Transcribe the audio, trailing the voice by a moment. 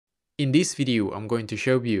In this video, I'm going to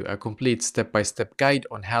show you a complete step-by-step guide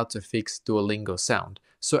on how to fix Duolingo sound.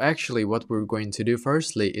 So actually what we're going to do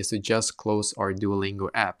firstly is to just close our Duolingo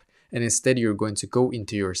app, and instead you're going to go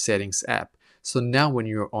into your settings app. So now when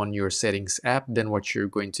you're on your settings app, then what you're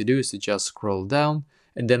going to do is to just scroll down,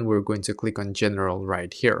 and then we're going to click on general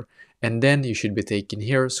right here. And then you should be taken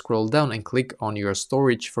here, scroll down and click on your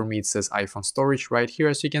storage. For me it says iPhone storage right here,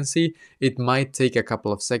 as you can see. It might take a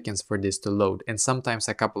couple of seconds for this to load, and sometimes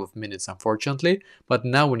a couple of minutes unfortunately. But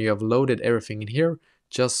now when you have loaded everything in here,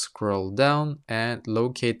 just scroll down and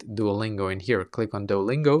locate Duolingo in here. Click on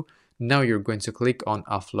Duolingo. Now you're going to click on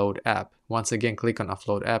upload app. Once again, click on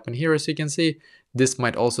upload app, and here as you can see, this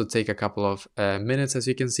might also take a couple of minutes, as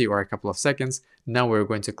you can see, or a couple of seconds. Now we're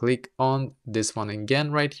going to click on this one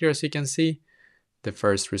again right here, as you can see, the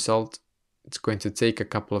first result. It's going to take a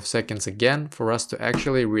couple of seconds again for us to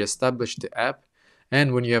actually reestablish the app.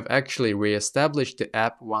 And when you have actually reestablished the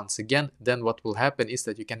app once again, then what will happen is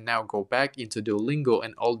that you can now go back into Duolingo,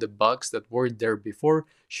 and all the bugs that were there before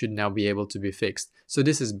should now be able to be fixed. So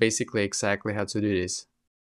this is basically exactly how to do this.